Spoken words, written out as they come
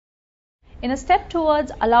In a step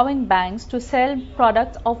towards allowing banks to sell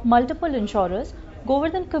products of multiple insurers,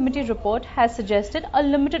 Govardhan Committee report has suggested a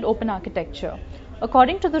limited open architecture.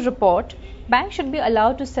 According to the report, banks should be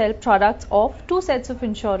allowed to sell products of two sets of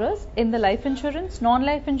insurers in the life insurance,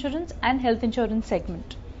 non-life insurance and health insurance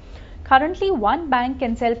segment. Currently, one bank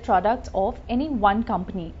can sell products of any one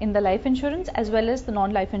company in the life insurance as well as the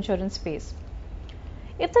non-life insurance space.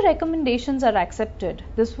 If the recommendations are accepted,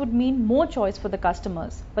 this would mean more choice for the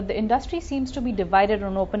customers, but the industry seems to be divided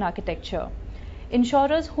on open architecture.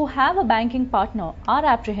 Insurers who have a banking partner are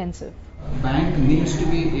apprehensive. Bank needs to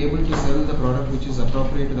be able to sell the product which is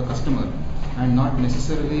appropriate to the customer and not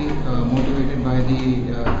necessarily motivated by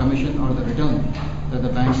the commission or the return that the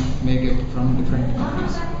bank may get from different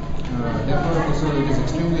companies. Therefore, also it is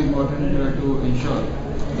extremely important to ensure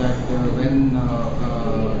that when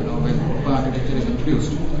open architecture is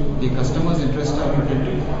introduced, the customer's interests are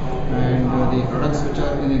protected and the products which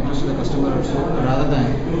are in the interest of the customer are sold rather than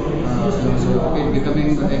it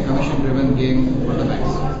becoming a commission-driven game for the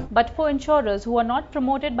banks. But for insurers who are not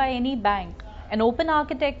promoted by any bank, an open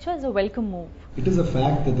architecture is a welcome move. It is a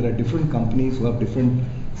fact that there are different companies who have different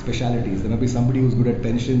specialities. There may be somebody who's good at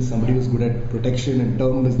pensions, somebody who's good at protection and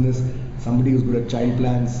term business, somebody who's good at child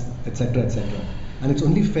plans, etc., etc. And it's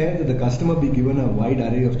only fair that the customer be given a wide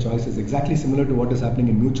array of choices, exactly similar to what is happening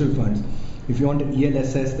in mutual funds. If you want an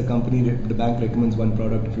ELSS, the bank recommends one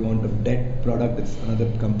product. If you want a debt product, it's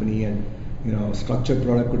another company, and structured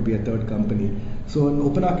product could be a third company. So an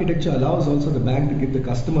open architecture allows also the bank to give the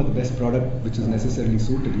customer the best product which is necessarily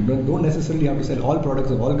suited. You don't necessarily have to sell all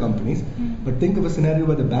products of all companies, but think of a scenario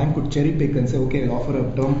where the bank could cherry pick and say, okay, I'll offer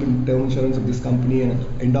a term insurance of this company and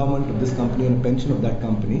an endowment of this company and a pension of that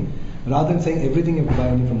company, rather than saying everything you have to buy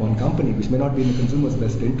only from one company, which may not be in the consumer's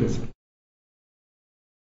best interest.